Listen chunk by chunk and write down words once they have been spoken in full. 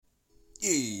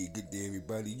Hey, good day,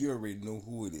 everybody. You already know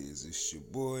who it is. It's your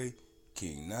boy,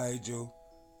 King Nigel,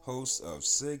 host of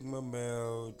Sigma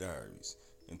Male Diaries.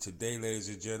 And today, ladies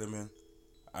and gentlemen,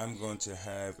 I'm going to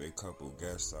have a couple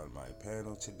guests on my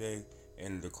panel today.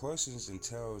 And the questions and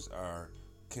tells are: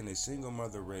 can a single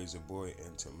mother raise a boy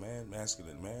into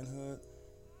masculine manhood?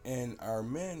 And are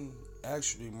men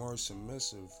actually more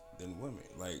submissive than women?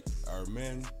 Like, are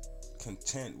men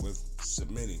content with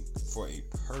submitting for a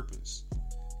purpose?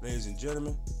 Ladies and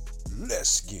gentlemen,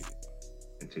 let's get it.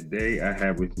 And today I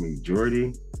have with me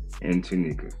Jordy and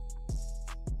Tanika.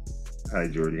 Hi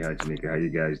Jordy, hi Tanika. How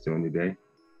you guys doing today,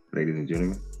 ladies and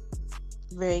gentlemen?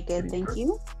 Very good, thank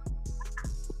you.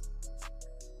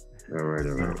 All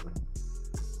right.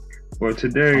 Well,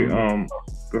 today, go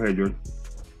ahead, Jordy.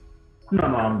 No,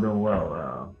 I'm doing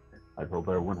well. I hope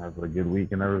everyone has a good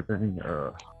week and everything.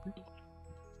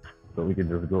 So we can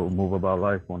just go move about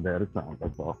life one day at a time.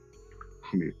 That's all.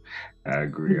 I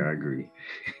agree.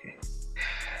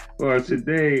 Well,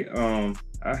 today,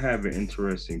 I have an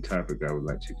interesting topic I would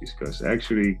like to discuss.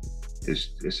 Actually,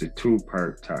 it's a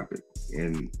two-part topic,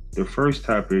 and the first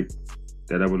topic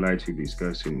that I would like to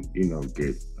discuss and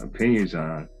get opinions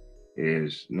on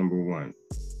is number one: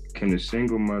 can a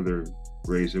single mother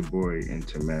raise a boy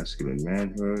into masculine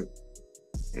manhood?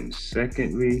 And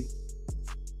secondly,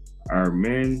 are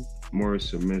men more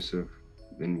submissive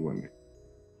than women?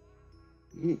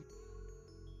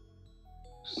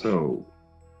 So,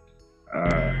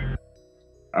 I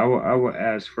will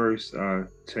ask first,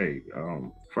 Tay.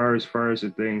 Far as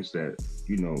the things that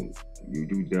you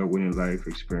do dealt with in life,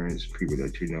 experience people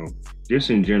that just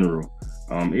in general,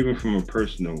 even from a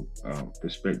personal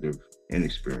perspective and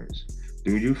experience.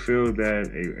 Do you feel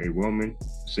that a woman,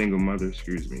 single mother,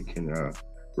 can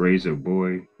raise a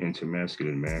boy into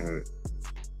masculine manhood?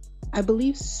 I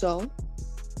believe so,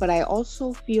 but I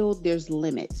also feel there's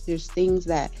limits. There's things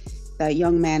that that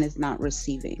young man is not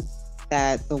receiving,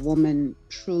 that the woman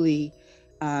truly,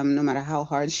 no matter how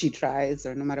hard she tries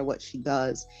or no matter what she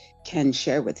does, can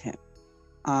share with him.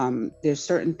 There's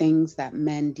certain things that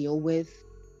men deal with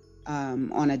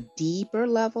on a deeper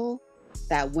level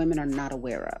that women are not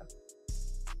aware of.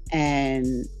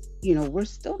 And we're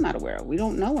still not aware of. We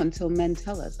don't know until men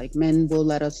tell us. Like, men will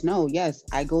let us know, yes,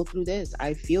 I go through this,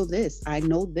 I feel this, I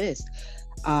know this.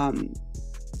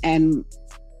 And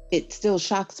it still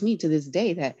shocks me to this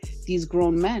day that these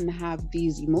grown men have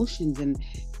these emotions. And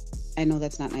I know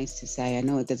that's not nice to say, I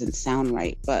know it doesn't sound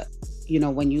right, but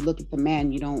when you look at the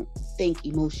man, you don't think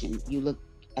emotion. You look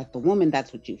at the woman,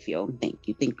 that's what you feel and think.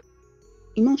 You think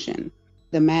emotion.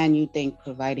 The man, you think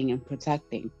providing and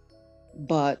protecting.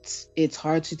 But it's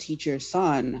hard to teach your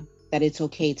son that it's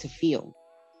okay to feel.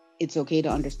 It's okay to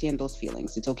understand those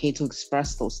feelings. It's okay to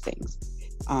express those things.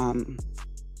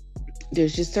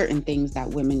 There's just certain things that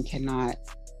women cannot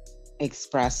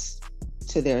express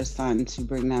to their son to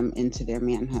bring them into their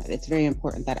manhood. It's very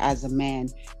important that as a man,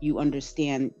 you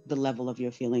understand the level of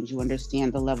your feelings, you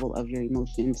understand the level of your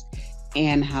emotions,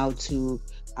 and how to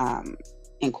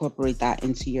incorporate that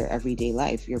into your everyday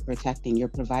life. You're protecting, you're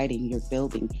providing, you're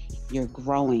building, you're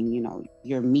growing,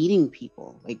 you're meeting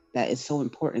people. Like, that is so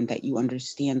important that you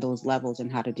understand those levels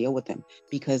and how to deal with them,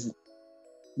 because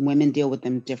women deal with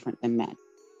them different than men.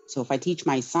 So if I teach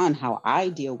my son how I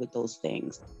deal with those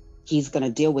things, he's going to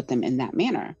deal with them in that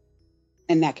manner.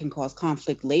 And that can cause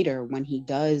conflict later when he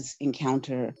does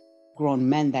encounter grown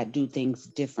men that do things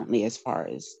differently as far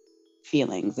as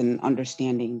feelings, and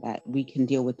understanding that we can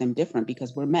deal with them different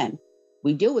because we're men.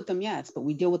 We deal with them, yes, but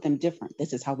we deal with them different.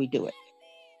 This is how we do it,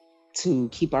 to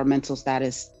keep our mental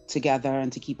status together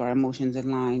and to keep our emotions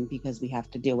in line, because we have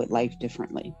to deal with life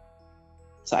differently.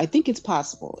 So I think it's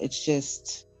possible. It's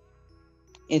just,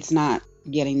 it's not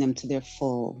getting them to their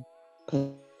full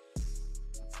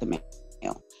potential.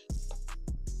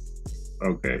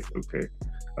 Okay.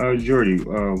 Jordy,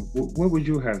 what would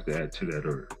you have to add to that,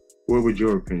 or what would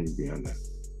your opinion be on that?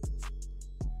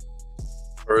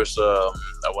 First,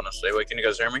 I want to say, wait, can you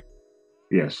guys hear me?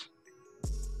 Yes.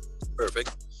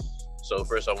 Perfect. So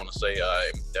first, I want to say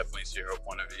I definitely see your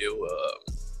point of view,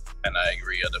 and I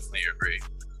agree. I definitely agree.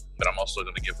 But I'm also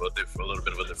going to give a little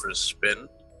bit of a different spin.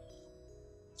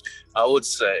 I would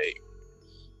say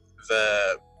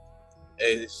that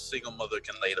a single mother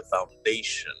can lay the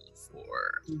foundation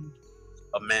for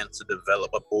a man to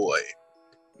develop, a boy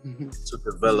to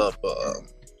develop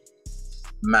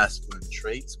masculine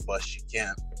traits, but she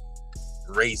can't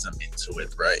raise him into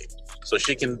it, right? So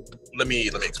she can. Let me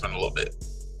explain a little bit.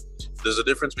 There's a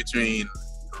difference between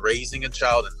raising a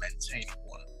child and maintaining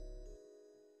one.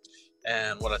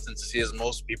 And what I tend to see is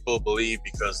most people believe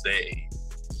because they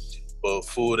put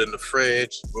food in the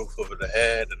fridge, roof over the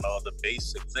head, and all the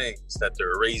basic things that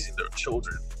they're raising their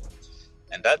children.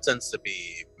 And that tends to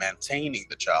be maintaining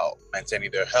the child,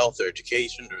 maintaining their health, their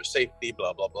education, their safety,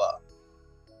 blah, blah, blah.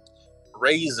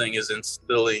 Raising is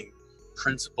instilling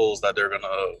principles that they're going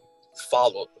to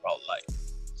follow throughout life.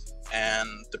 And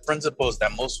the principles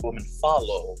that most women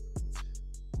follow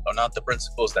are not the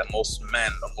principles that most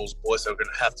men or most boys are going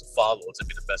to have to follow to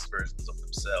be the best versions of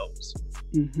themselves.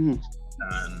 Mm-hmm.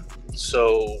 And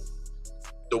so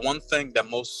the one thing that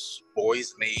most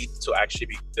boys need to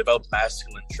actually develop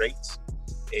masculine traits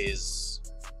is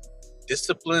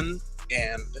discipline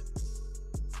and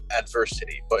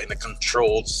adversity, but in a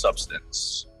controlled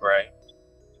substance, right?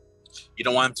 You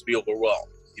don't want him to be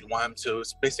overwhelmed. You don't want him to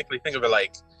basically think of it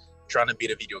like trying to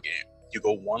beat a video game. You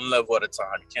go one level at a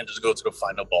time. You can't just go to the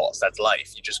final boss. That's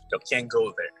life. You just can't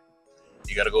go there.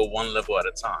 You got to go one level at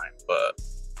a time. But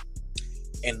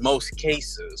in most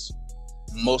cases,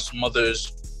 most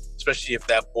mothers, especially if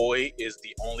that boy is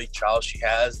the only child she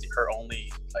has, her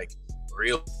only like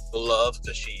real love,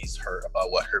 because she's heard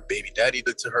about what her baby daddy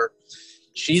did to her,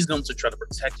 she's going to try to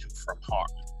protect him from harm,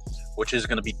 which is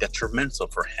going to be detrimental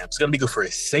for him. It's going to be good for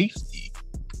his safety,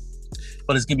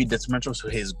 but it's going to be detrimental to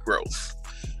his growth.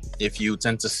 If you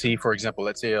tend to see, for example,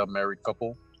 let's say a married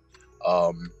couple,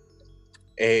 for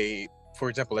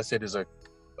example, let's say there's a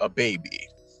baby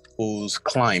who's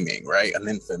climbing, right? An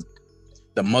infant.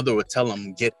 The mother would tell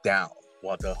him, get down,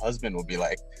 while the husband would be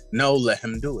like, no, let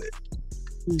him do it.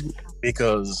 Mm-hmm.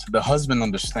 Because the husband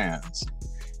understands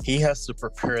he has to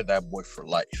prepare that boy for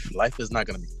life. Life is not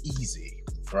going to be easy,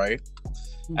 right?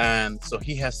 Mm-hmm. And so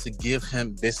he has to give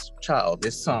him this child,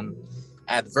 this son,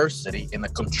 adversity in a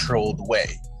controlled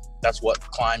way. That's what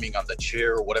climbing on the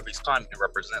chair or whatever he's climbing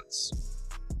represents.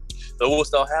 So what's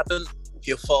going to happen?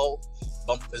 He'll fall,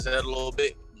 bump his head a little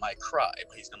bit, might cry,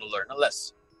 but he's going to learn a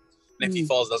lesson. And if he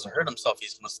falls, doesn't hurt himself,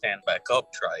 he's going to stand back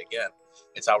up, try again.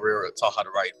 It's how we were taught how to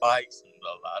ride bikes and a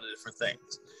lot of different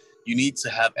things. You need to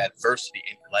have adversity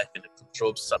in your life in a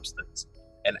controlled substance.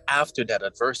 And after that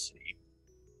adversity,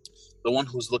 the one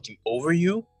who's looking over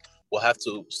you will have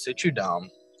to sit you down.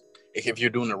 If you're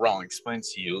doing it wrong, explain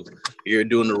to you, you're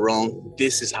doing it wrong.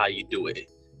 This is how you do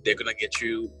it. They're going to get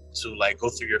you to like go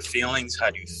through your feelings.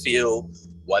 How do you feel?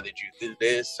 Why did you do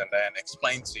this? And then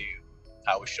explain to you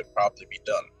how it should probably be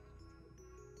done.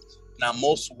 Now,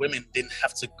 most women didn't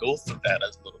have to go through that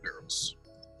as little girls.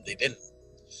 They didn't.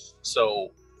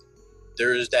 So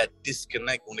there is that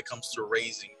disconnect when it comes to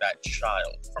raising that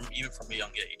child even from a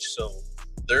young age. So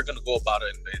they're going to go about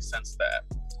it in the sense that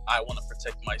I want to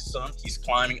protect my son. He's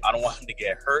climbing. I don't want him to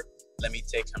get hurt. Let me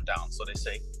take him down. So they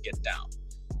say, get down.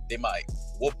 They might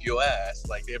whoop your ass.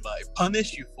 Like they might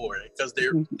punish you for it because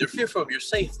they're fearful of your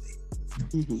safety.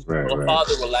 Right, well, the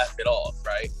father will laugh it off,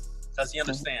 right? Because he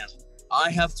understands, I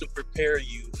have to prepare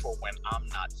you for when I'm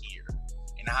not here.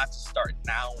 And I have to start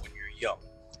now when you're young.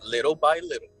 Little by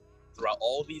little. Throughout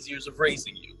all these years of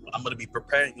raising you, I'm going to be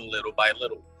preparing you little by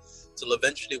little. Till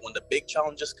eventually when the big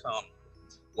challenges come,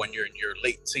 when you're in your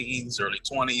late teens, early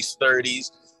 20s,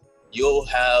 30s, you'll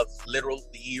have literal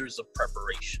years of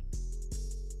preparation.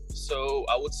 So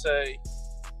I would say,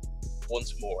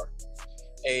 once more,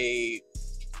 a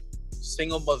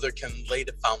single mother can lay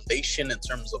the foundation in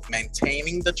terms of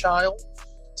maintaining the child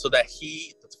so that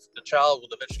the child will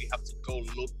eventually have to go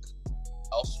look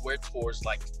elsewhere towards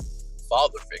like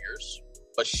father figures,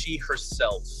 but she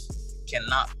herself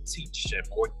cannot teach him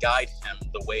or guide him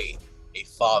the way a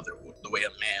father would, the way a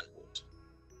man would.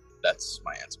 That's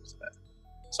my answer to that.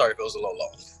 Sorry if it was a little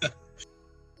long.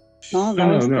 No, that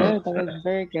was good. That was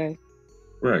very good.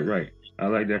 Right. I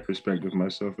like that perspective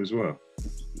myself as well.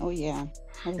 Oh yeah,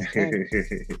 that was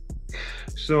good.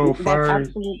 So far, that's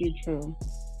absolutely true.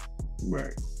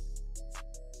 Right.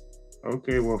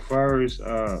 Okay. Well, far as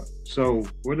so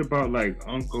what about like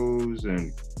uncles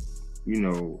and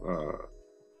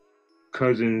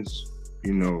cousins?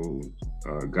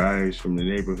 Guys from the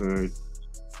neighborhood.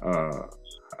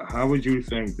 How would you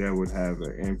think that would have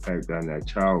an impact on that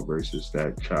child versus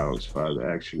that child's father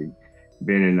actually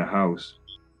being in the house?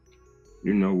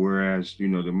 Whereas, the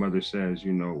mother says,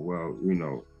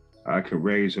 I can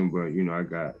raise him, but, I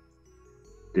got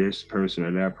this person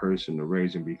or that person to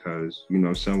raise him because,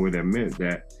 some would admit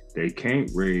that they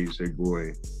can't raise a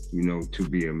boy, to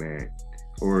be a man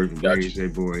or raise a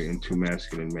boy into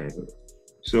masculine manhood.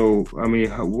 So, I mean,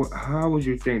 how would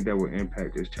you think that would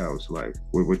impact this child's life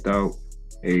without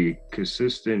a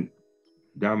consistent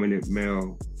dominant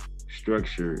male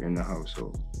structure in the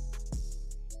household?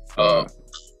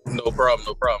 No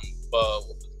problem.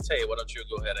 Tay, why don't you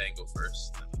go ahead and go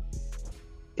first?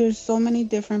 There's so many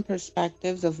different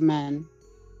perspectives of men.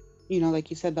 like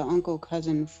you said, the uncle,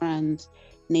 cousin, friends,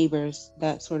 neighbors,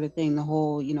 that sort of thing, the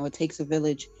whole, it takes a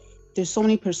village. There's so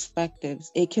many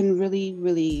perspectives. It can really,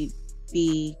 really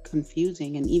be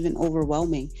confusing and even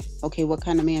overwhelming. Okay, what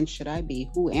kind of man should I be?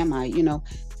 Who am I?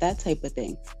 That type of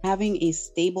thing. Having a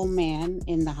stable man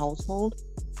in the household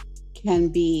can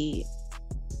be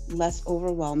less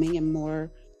overwhelming and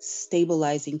more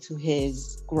stabilizing to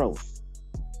his growth.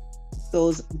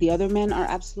 The other men are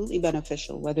absolutely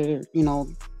beneficial, whether,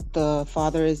 the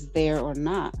father is there or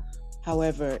not.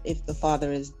 However, if the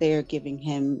father is there giving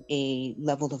him a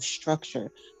level of structure,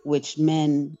 which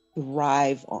men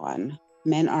thrive on,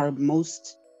 men are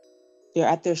they're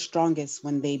at their strongest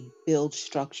when they build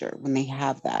structure, when they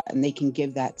have that, and they can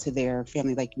give that to their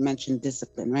family, like you mentioned,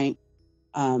 discipline, right?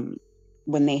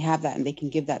 When they have that and they can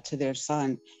give that to their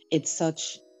son, it's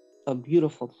such a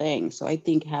beautiful thing. So I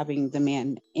think having the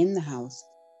man in the house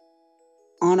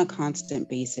on a constant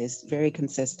basis, very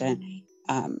consistent,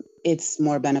 it's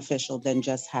more beneficial than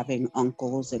just having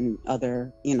uncles and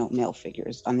other, male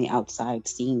figures on the outside,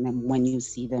 seeing them when you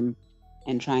see them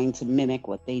and trying to mimic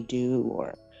what they do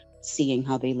or seeing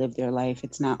how they live their life.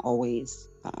 It's not always,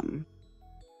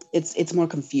 it's more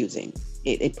confusing.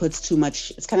 It puts too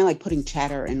much, it's kind of like putting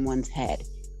chatter in one's head,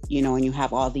 and you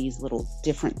have all these little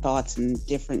different thoughts and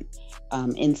different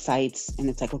insights. And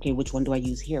it's like, okay, which one do I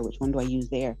use here? Which one do I use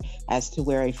there? As to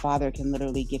where a father can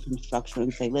literally give him structure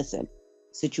and say, listen,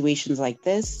 situations like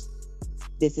this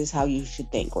is how you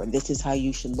should think, or this is how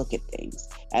you should look at things.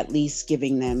 At least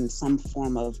giving them some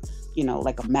form of,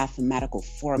 like a mathematical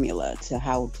formula to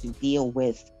how to deal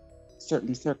with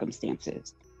certain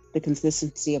circumstances. The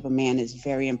consistency of a man is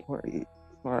very important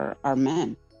for our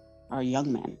men, our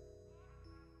young men.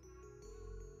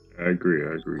 I agree.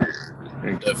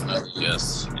 Thank you. Definitely,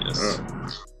 yes.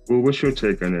 Well, what's your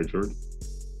take on that, Jordan?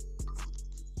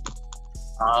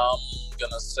 I'm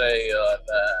gonna say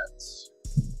that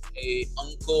a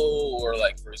uncle, or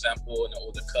like, for example, an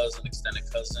older cousin, extended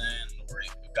cousin, or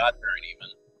a godparent even,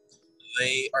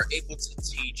 they are able to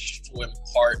teach, to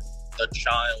impart the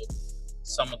child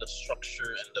some of the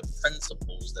structure and the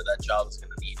principles that child is going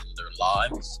to need in their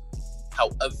lives.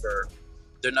 However,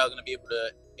 they're not going to be able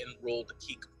to enroll the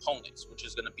key components, which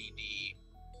is going to be the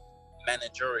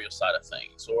managerial side of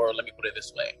things, or let me put it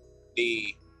this way,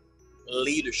 the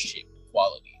leadership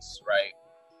qualities, right?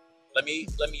 Let me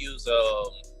use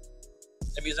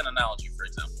an analogy, for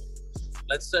example.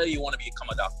 Let's say you want to become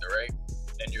a doctor, right?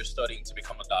 And you're studying to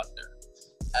become a doctor.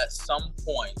 At some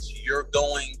point, you're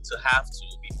going to have to,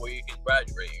 before you can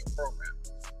graduate your program,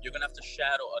 you're going to have to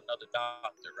shadow another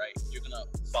doctor, right? You're going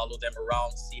to follow them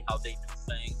around, see how they do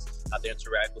things, how they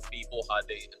interact with people, how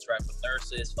they interact with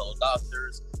nurses, fellow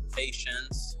doctors,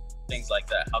 patients, things like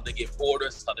that, how they give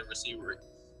orders, how they receive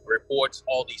reports,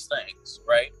 all these things,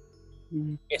 right?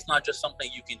 Mm-hmm. It's not just something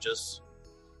you can just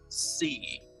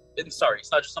see. It's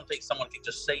not just something someone can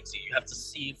just say to you. You have to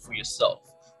see it for yourself.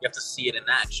 You have to see it in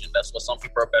action. That's what some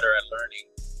people are better at learning,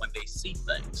 when they see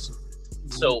things.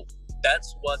 Mm-hmm. So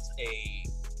that's what a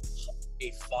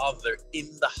father in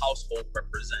the household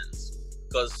represents.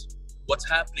 Because what's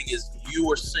happening is you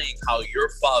are seeing how your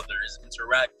father is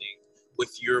interacting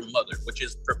with your mother, which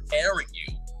is preparing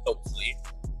you, hopefully,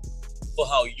 for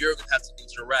how you're going to have to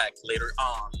interact later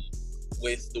on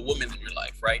with the women in your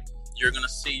life, right? You're going to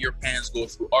see your parents go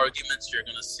through arguments. You're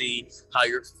going to see how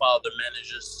your father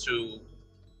manages to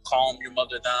calm your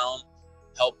mother down,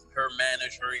 help her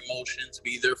manage her emotions,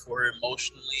 be there for her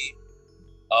emotionally,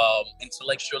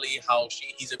 intellectually, how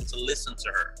he's able to listen to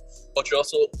her. But you're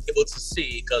also able to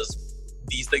see, because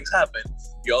these things happen,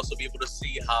 you also be able to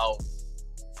see how,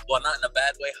 well, not in a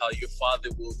bad way, how your father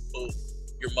will put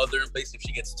your mother in place if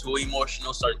she gets too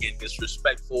emotional, start getting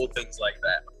disrespectful, things like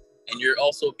that. And you're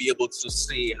also be able to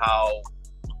see how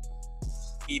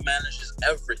he manages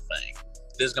everything.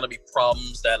 There's going to be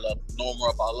problems that are normal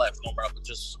about life,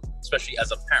 just especially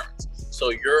as a parent. So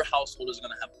your household is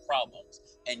going to have problems,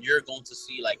 and you're going to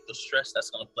see like the stress that's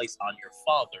going to place on your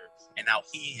father and how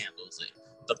he handles it,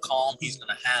 the calm he's going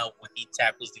to have when he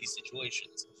tackles these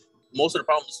situations. Most of the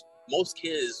problems, most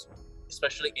kids,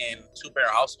 especially in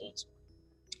two-parent households,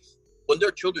 when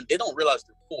they're children, they don't realize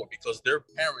they're poor because their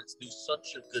parents do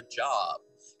such a good job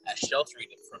at sheltering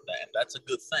them from that. And that's a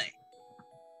good thing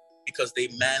because they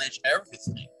manage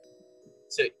everything.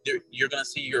 So you're going to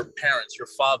see your parents, your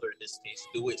father in this case,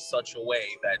 do it such a way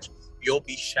that you'll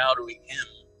be shadowing him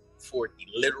for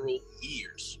literal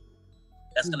years.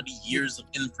 That's going to be years of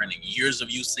imprinting, years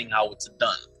of you seeing how it's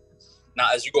done. Now,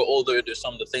 as you grow older, there's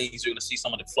some of the things you're going to see,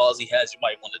 some of the flaws he has, you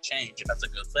might want to change, and that's a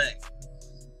good thing.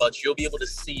 But you'll be able to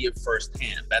see it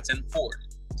firsthand. That's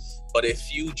important. But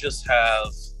if you just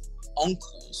have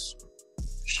uncles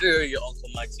Sure, your uncle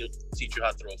might teach you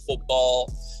how to throw a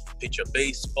football, pitch a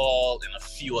baseball, and a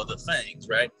few other things,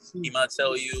 right? He might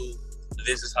tell you,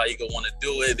 this is how you want to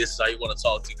do it. This is how you want to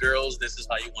talk to girls. This is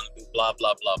how you want to do blah,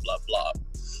 blah, blah, blah, blah.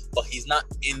 But he's not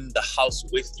in the house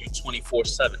with you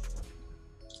 24/7.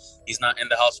 He's not in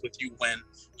the house with you when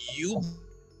you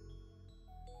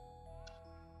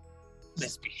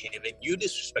misbehaving, you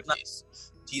disrespect.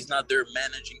 He's not there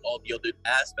managing all the other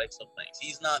aspects of things.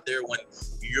 He's not there when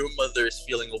your mother is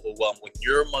feeling overwhelmed, when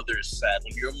your mother is sad,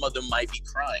 when your mother might be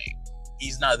crying.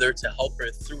 He's not there to help her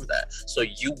through that. So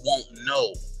you won't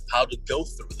know how to go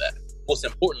through that. Most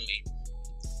importantly,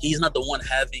 he's not the one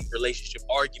having relationship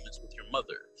arguments with your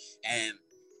mother. And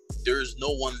there's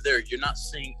no one there. You're not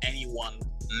seeing anyone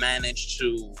manage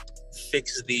to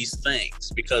fix these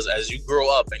things, because as you grow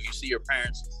up and you see your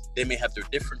parents, they may have their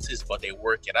differences, but they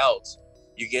work it out.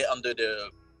 You get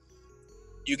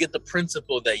the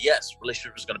principle that yes,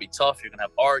 relationship is going to be tough. You're going to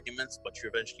have arguments, but you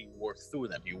eventually work through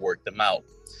them. You work them out.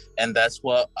 And that's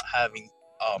what having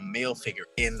a male figure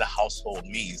in the household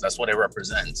means. That's what it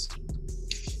represents.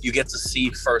 You get to see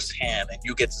firsthand, and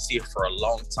you get to see it for a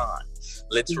long time,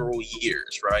 literal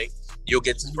years, right? You'll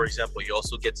get to, for example, you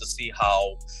also get to see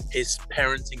how his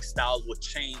parenting style would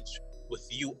change with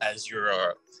you as you're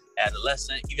a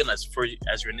adolescent, even as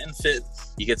you're an infant.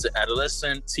 You get to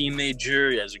adolescent,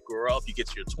 teenager, as you grow up, you get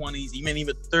to your 20s,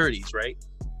 even 30s, right?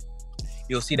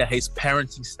 You'll see that his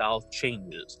parenting style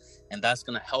changes, and that's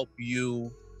going to help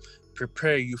you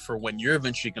prepare you for when you're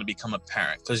eventually going to become a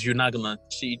parent, because you're not going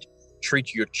to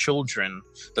treat your children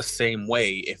the same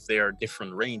way if they are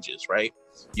different ranges, right?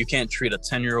 You can't treat a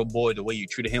 10-year-old boy the way you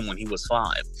treated him when he was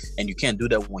 5. And you can't do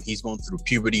that when he's going through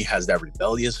puberty, has that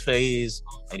rebellious phase.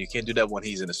 And you can't do that when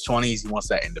he's in his 20s, he wants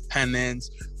that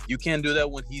independence. You can't do that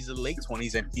when he's in late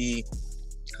 20s and he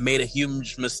made a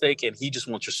huge mistake and he just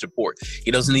wants your support.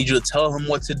 He doesn't need you to tell him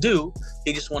what to do.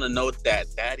 He just want to know that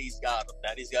daddy's got him.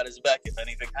 Daddy's got his back if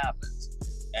anything happens.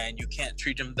 And you can't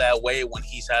treat him that way when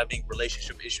he's having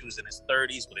relationship issues in his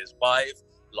 30s with his wife,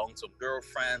 long-term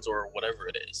girlfriends, or whatever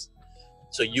it is.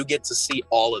 So you get to see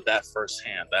all of that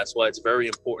firsthand. That's why it's very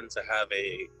important to have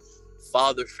a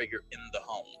father figure in the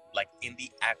home, like in the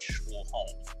actual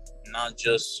home, not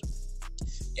just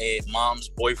a mom's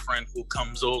boyfriend who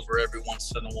comes over every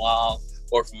once in a while,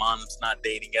 or if mom's not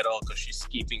dating at all because she's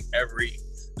keeping every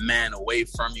man away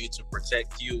from you to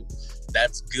protect you.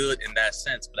 That's good in that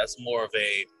sense, but that's more of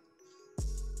a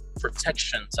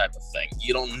protection type of thing.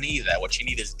 You don't need that. What you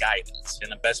need is guidance, and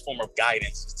the best form of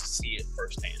guidance is to see it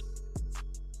firsthand.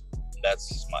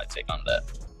 That's my take on that.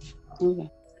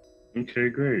 Okay,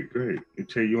 great.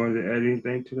 Okay, you wanted to add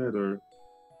anything to that, or?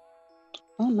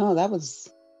 Oh no, that was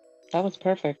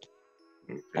perfect.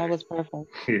 Okay. That was perfect.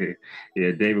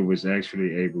 Yeah, David was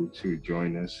actually able to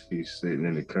join us. He's sitting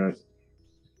in the cut,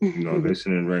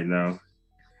 listening right now.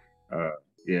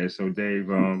 So Dave,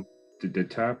 the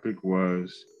topic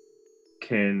was,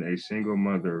 can a single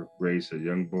mother raise a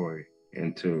young boy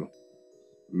into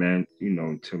masculine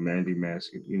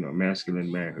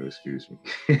manhood, excuse me.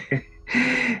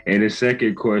 And the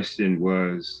second question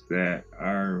was that,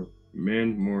 are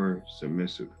men more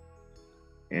submissive?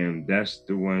 And that's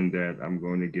the one that I'm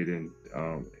going to get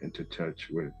into touch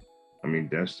with.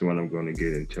 That's the one I'm going to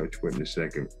get in touch with in a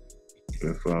second.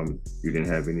 If you didn't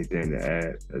have anything to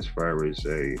add as far as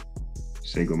a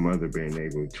single mother being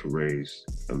able to raise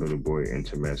a little boy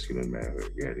into masculine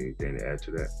manhood, you had anything to add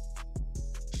to that?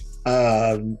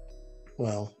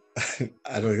 Well,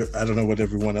 I don't know what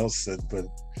everyone else said, but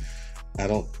I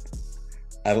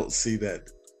don't see that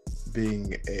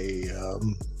being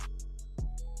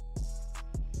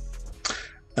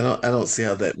I don't see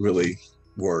how that really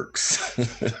works.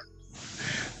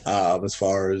 As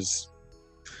far as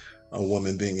a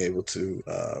woman being able to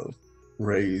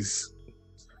raise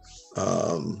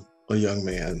a young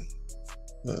man,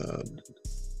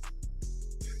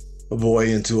 a boy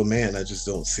into a man, I just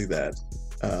don't see that.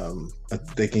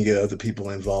 They can get other people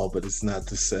involved, but it's not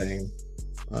the same.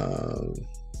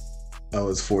 I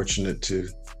was fortunate to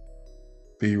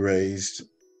be raised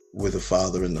with a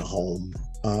father in the home,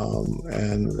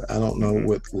 and I don't know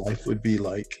what life would be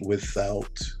like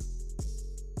without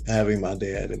having my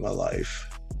dad in my life.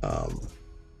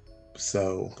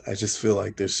 So I just feel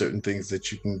like there's certain things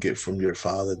that you can get from your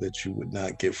father that you would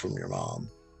not get from your mom.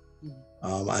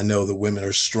 I know the women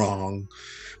are strong,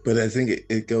 but I think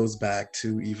it goes back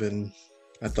to, even,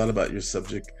 I thought about your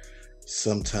subject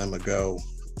some time ago,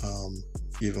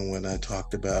 even when I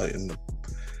talked about it in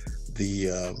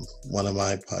the one of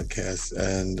my podcasts,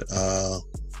 and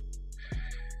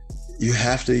you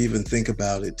have to even think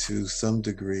about it to some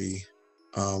degree.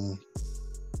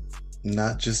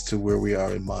 not just to where we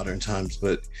are in modern times,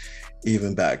 but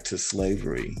even back to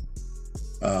slavery,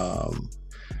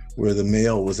 where the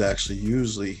male was actually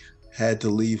usually had to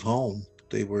leave home.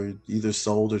 They were either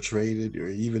sold or traded, or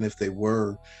even if they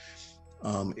were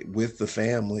with the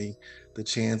family, the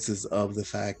chances of the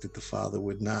fact that the father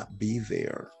would not be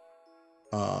there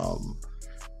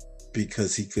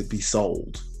because he could be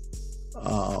sold.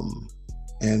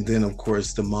 And then, of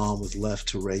course, the mom was left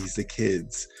to raise the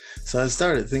kids. So I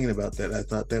started thinking about that. I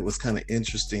thought that was kind of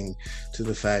interesting, to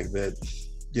the fact that,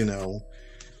 you know,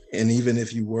 and even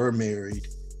if you were married,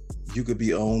 you could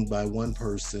be owned by one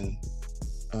person.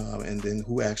 And then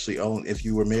who actually if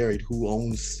you were married, who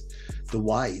owns the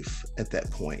wife at that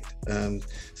point? So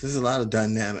there's a lot of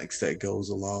dynamics that goes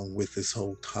along with this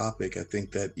whole topic. I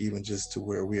think that even just to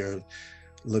where we are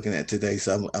looking at today.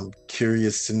 So I'm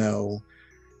curious to know,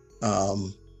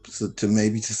 so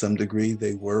to some degree,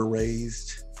 they were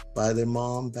raised by their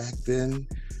mom back then.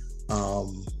 How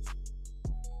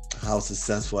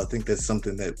successful? I think that's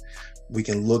something that we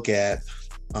can look at,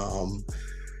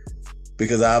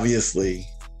 because obviously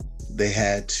they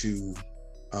had to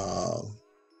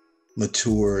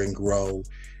mature and grow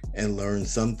and learn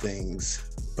some things,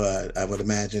 but I would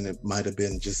imagine it might have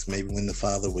been just maybe when the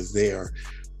father was there,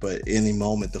 but any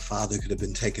moment the father could have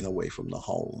been taken away from the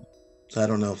home. So I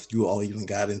don't know if you all even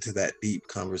got into that deep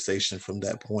conversation from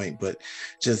that point, but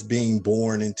just being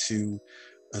born into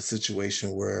a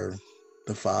situation where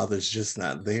the father's just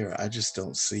not there, I just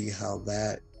don't see how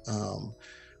that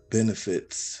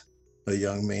benefits a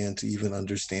young man to even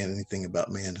understand anything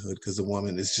about manhood, because a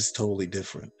woman is just totally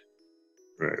different.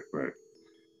 Right.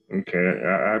 Okay,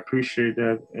 I appreciate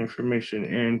that information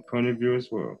and point of view as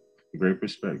well. Great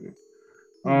perspective.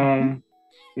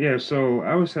 Yeah, so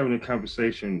I was having a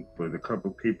conversation with a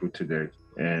couple people today,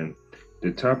 and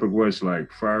the topic was like,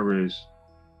 far as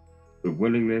the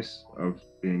willingness of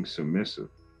being submissive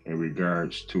in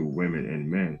regards to women and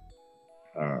men,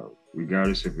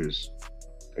 regardless if it's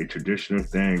a traditional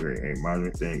thing or a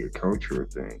modern thing, a cultural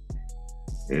thing,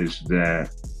 is that,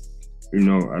 you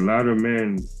know, a lot of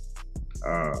men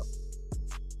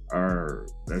are,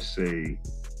 let's say,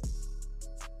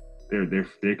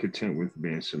 they're content with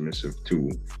being submissive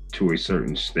to a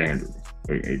certain standard,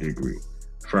 a degree,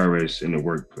 as far as in the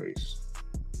workplace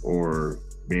or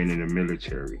being in the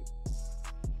military,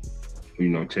 you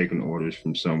know, taking orders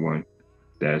from someone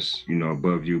that's, you know,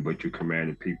 above you, but you're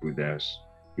commanding people that's,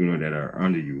 you know, that are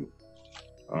under you.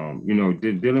 You know,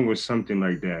 dealing with something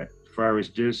like that, as far as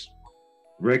just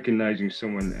recognizing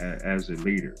someone as a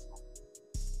leader.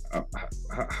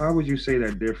 How would you say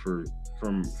that differ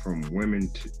from women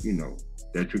to, you know,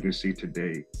 that you can see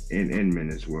today, and men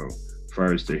as well, as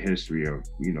far as the history of,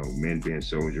 you know, men being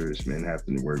soldiers, men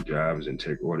having to work jobs and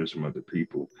take orders from other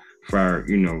people, far,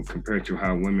 you know, compared to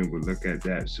how women would look at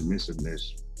that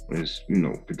submissiveness as, you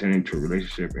know, pertaining to a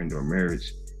relationship and or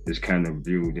marriage, is kind of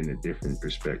viewed in a different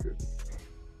perspective.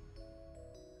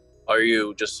 Are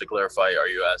you, just to clarify, are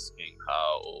you asking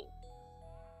how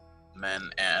men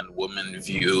and women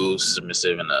view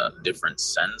submissive in a different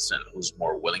sense, and who's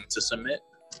more willing to submit?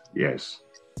 Yes.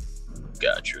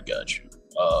 Got you.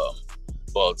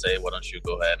 Well, Tay, why don't you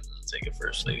go ahead and take it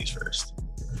first, ladies first.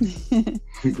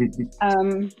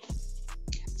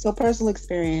 So personal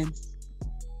experience,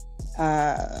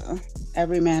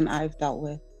 every man I've dealt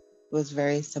with was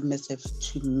very submissive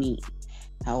to me.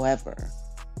 However,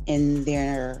 in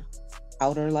their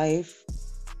outer life,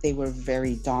 they were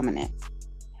very dominant.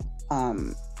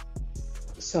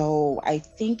 So I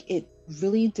think it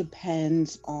really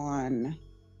depends on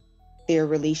their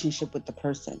relationship with the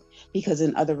person, because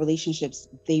in other relationships,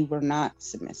 they were not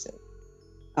submissive.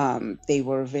 They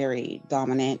were very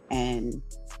dominant and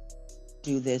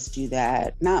do this, do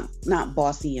that, not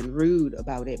bossy and rude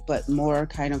about it, but more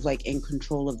kind of like in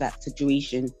control of that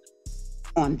situation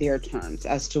on their terms,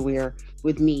 as to where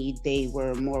with me, they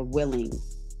were more willing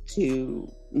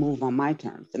to move on my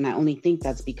terms. And I only think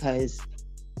that's because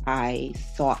I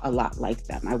thought a lot like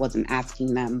them. I wasn't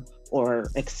asking them or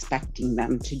expecting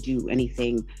them to do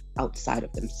anything outside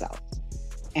of themselves.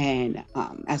 And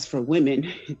as for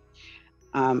women,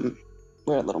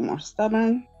 we're a little more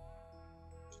stubborn.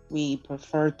 We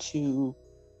prefer to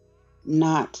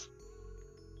not,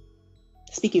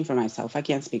 speaking for myself, I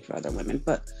can't speak for other women,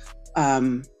 but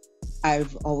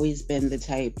I've always been the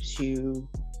type to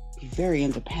be very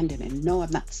independent and no,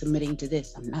 I'm not submitting to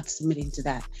this, I'm not submitting to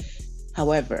that.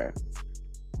 However,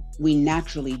 we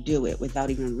naturally do it without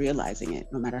even realizing it,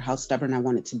 no matter how stubborn I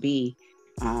want it to be.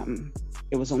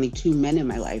 There was only 2 men in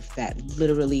my life that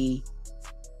literally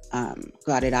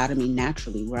got it out of me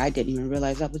naturally, where I didn't even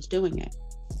realize I was doing it.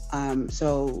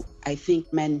 So I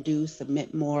think men do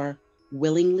submit more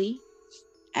willingly,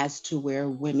 as to where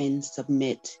women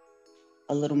submit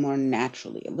a little more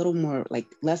naturally, a little more like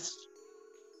less,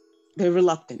 they're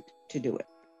reluctant to do it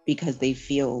because they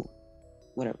feel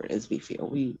whatever it is we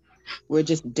feel. We're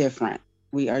just different.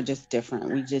 We are just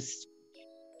different. We just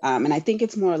and I think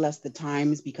it's more or less the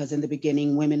times, because in the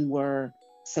beginning women were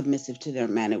submissive to their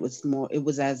men. It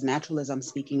was as natural as I'm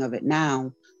speaking of it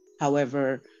now.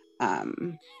 However,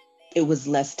 it was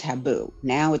less taboo.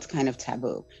 Now it's kind of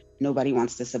taboo. Nobody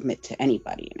wants to submit to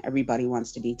anybody, and everybody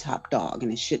wants to be top dog,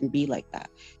 and it shouldn't be like that.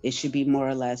 It should be more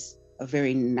or less a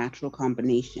very natural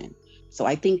combination. So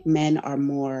I think men are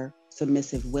more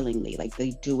submissive willingly, like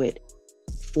they do it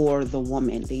for the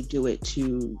woman, they do it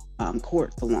to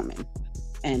court the woman.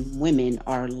 And women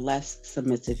are less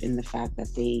submissive in the fact that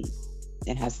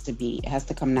it has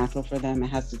to come natural for them. It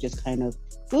has to just kind of,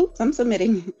 oops, I'm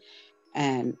submitting.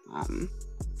 And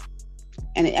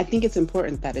I think it's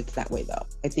important that it's that way, though.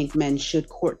 I think men should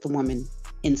court the woman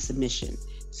in submission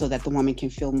so that the woman can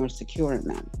feel more secure in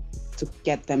them, to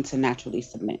get them to naturally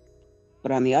submit.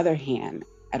 But on the other hand,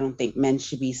 I don't think men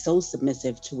should be so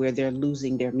submissive to where they're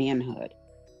losing their manhood,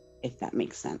 if that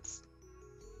makes sense.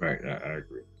 Right, I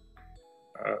agree.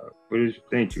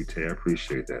 Thank you, Tay. I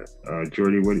appreciate that.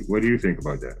 Jordy, what do you think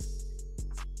about that?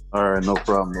 All right, no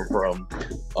problem.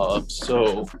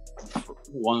 So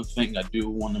one thing I do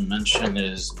want to mention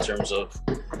is in terms of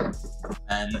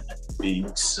men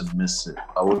being submissive.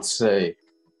 I would say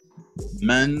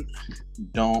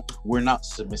we're not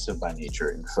submissive by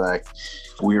nature. In fact,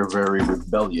 we are very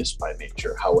rebellious by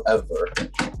nature. However,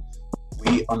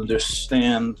 we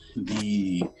understand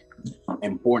the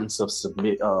importance of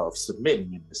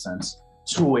submitting, in a sense,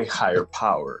 to a higher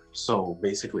power. So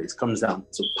basically it comes down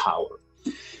to power.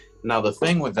 Now the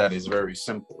thing with that is very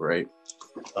simple, right?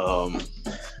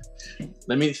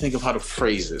 Let me think of how to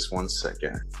phrase this 1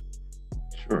 second.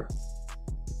 Sure.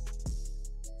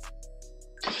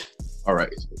 All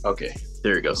right. Okay.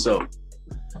 There you go. So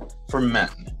for men,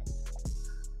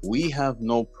 we have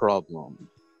no problem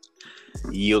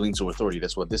yielding to authority.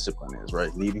 That's what discipline is,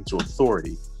 right? Leading to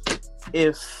authority.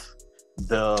 If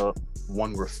the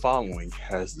one we're following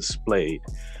has displayed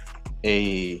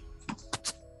a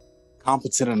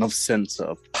competent enough sense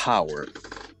of power,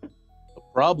 the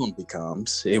problem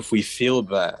becomes if we feel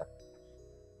that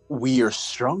we are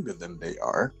stronger than they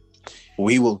are,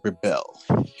 we will rebel.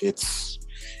 It's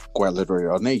quite literally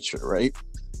our nature, right?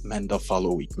 Men don't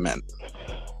follow weak men.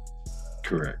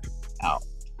 Correct. Now,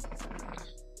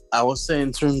 I would say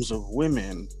in terms of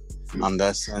women, on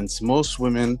that sense, most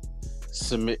women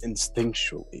submit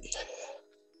instinctually.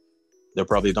 They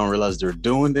probably don't realize they're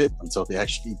doing it until they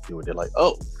actually do it. They're like,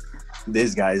 oh,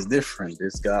 this guy is different.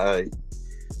 This guy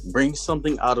brings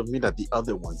something out of me that the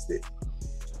other ones did.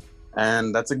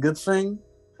 And that's a good thing.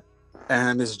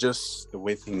 And it's just the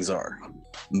way things are.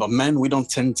 But men, we don't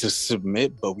tend to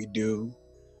submit, but we do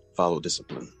follow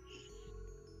discipline.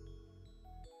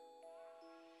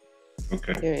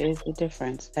 Okay. There is a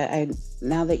difference. I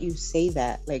now that you say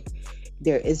that, like,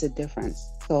 there is a difference.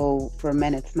 So for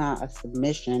men, it's not a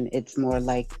submission. It's more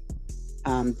like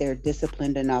they're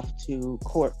disciplined enough to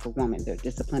court the woman. They're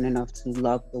disciplined enough to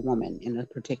love the woman in a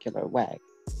particular way.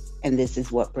 And this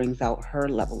is what brings out her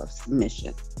level of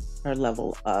submission, her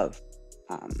level of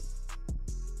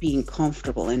being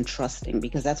comfortable and trusting,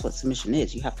 because that's what submission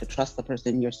is. You have to trust the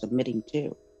person you're submitting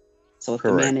to. So if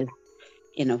Correct. the man is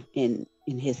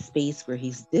in his space where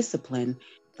he's disciplined,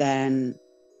 then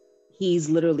he's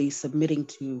literally submitting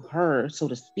to her, so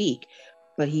to speak,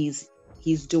 but he's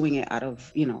doing it out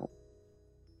of,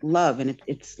 love. And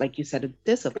it's like you said, a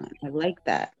discipline. I like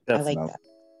that. Definitely. I like that.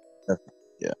 Definitely.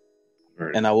 Yeah.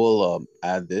 Right. And I will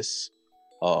add this,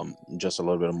 just a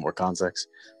little bit of more context.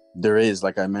 There is,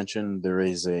 like I mentioned, there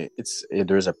is a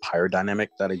power dynamic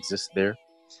that exists there.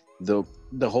 The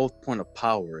whole point of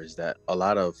power is that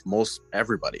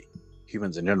everybody,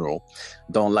 humans in general,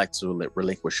 don't like to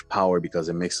relinquish power because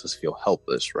it makes us feel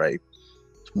helpless, right?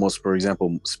 For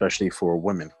example, especially for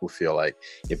women who feel like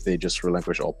if they just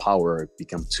relinquish all power,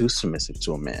 become too submissive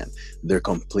to a man, they're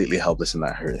completely helpless and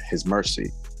at his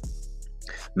mercy.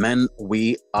 Men,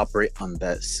 we operate on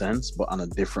that sense, but on a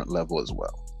different level as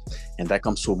well. And that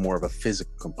comes to more of a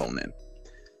physical component.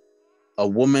 A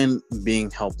woman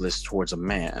being helpless towards a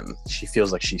man, she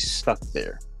feels like she's stuck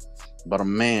there. But a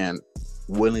man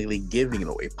willingly giving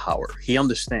away power, he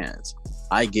understands,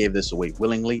 I gave this away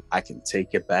willingly. I can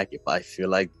take it back if I feel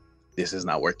like this is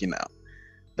not working out.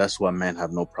 That's why men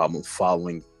have no problem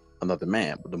following another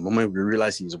man. But the moment we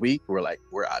realize he's weak, we're like,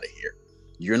 we're out of here.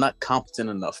 You're not competent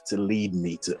enough to lead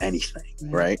me to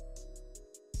anything, right?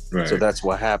 Right. So that's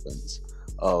what happens.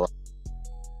 Uh,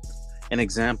 an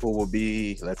example would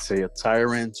be, let's say, a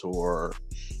tyrant or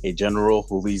a general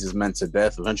who leads his men to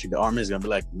death. Eventually, the army is gonna be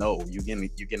like, "No, you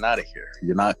get out of here.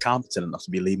 You're not competent enough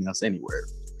to be leading us anywhere."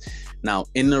 Now,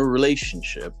 in a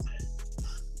relationship,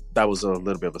 that was a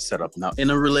little bit of a setup. Now, in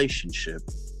a relationship,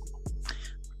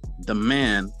 the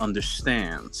man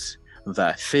understands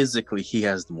that physically he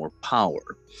has more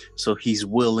power, so he's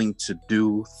willing to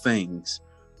do things.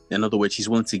 In other words, he's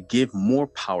willing to give more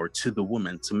power to the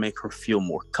woman to make her feel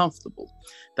more comfortable.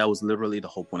 That was literally the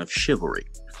whole point of chivalry.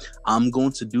 I'm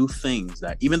going to do things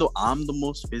that, even though I'm the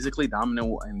most physically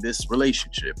dominant in this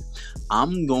relationship,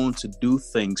 I'm going to do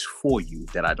things for you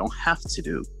that I don't have to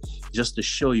do, just to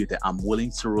show you that I'm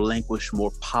willing to relinquish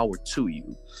more power to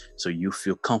you so you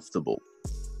feel comfortable.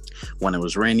 When it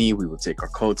was rainy, we would take our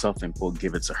coats off and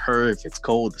give it to her. If it's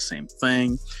cold, the same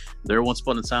thing. There once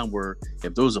upon a time where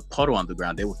if there was a puddle on the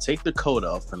ground, they would take the coat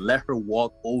off and let her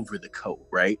walk over the coat,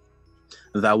 right?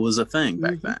 That was a thing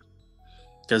back then.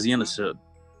 Because he understood,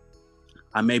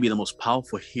 I may be the most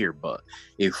powerful here, but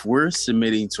if we're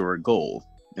submitting to our goal,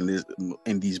 in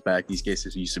these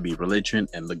cases, it used to be religion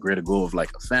and the greater goal of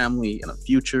like a family and a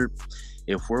future.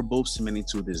 If we're both submitting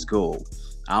to this goal,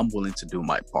 I'm willing to do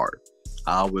my part.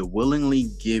 I will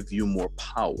willingly give you more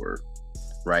power,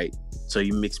 right? So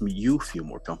you feel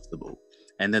more comfortable.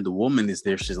 And then the woman is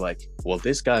there. She's like, well,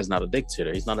 this guy's not a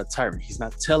dictator. He's not a tyrant. He's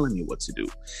not telling me what to do.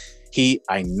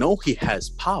 I know he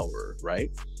has power, right?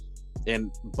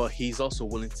 But he's also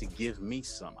willing to give me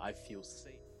some. I feel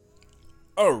safe.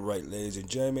 All right, ladies and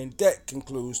gentlemen, that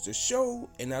concludes the show.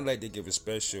 And I'd like to give a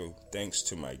special thanks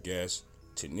to my guests,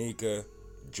 Tanika,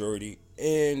 Jordy,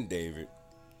 and David.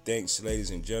 Thanks,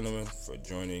 ladies and gentlemen, for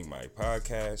joining my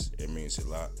podcast. It means a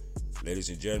lot. Ladies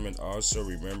and gentlemen, also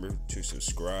remember to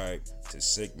subscribe to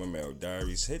Sigma Male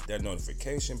Diaries. Hit that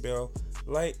notification bell,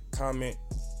 like, comment,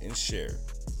 and share.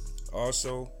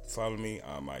 Also, follow me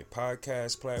on my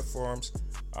podcast platforms.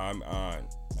 I'm on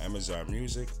Amazon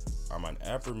Music. I'm on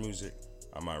Apple Music.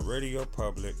 I'm on Radio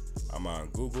Public. I'm on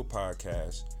Google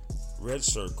Podcasts, Red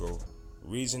Circle,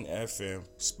 Reason FM,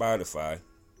 Spotify.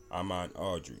 I'm on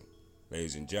Audrey.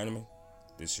 Ladies and gentlemen,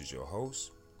 this is your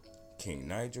host, King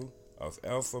Nigel of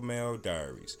Alpha Male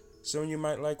Diaries. Some of you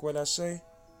might like what I say,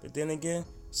 but then again,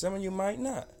 some of you might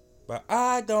not. But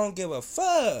I don't give a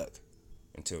fuck.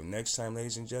 Until next time,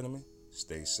 ladies and gentlemen,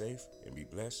 stay safe and be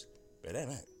blessed.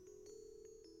 Bye-bye.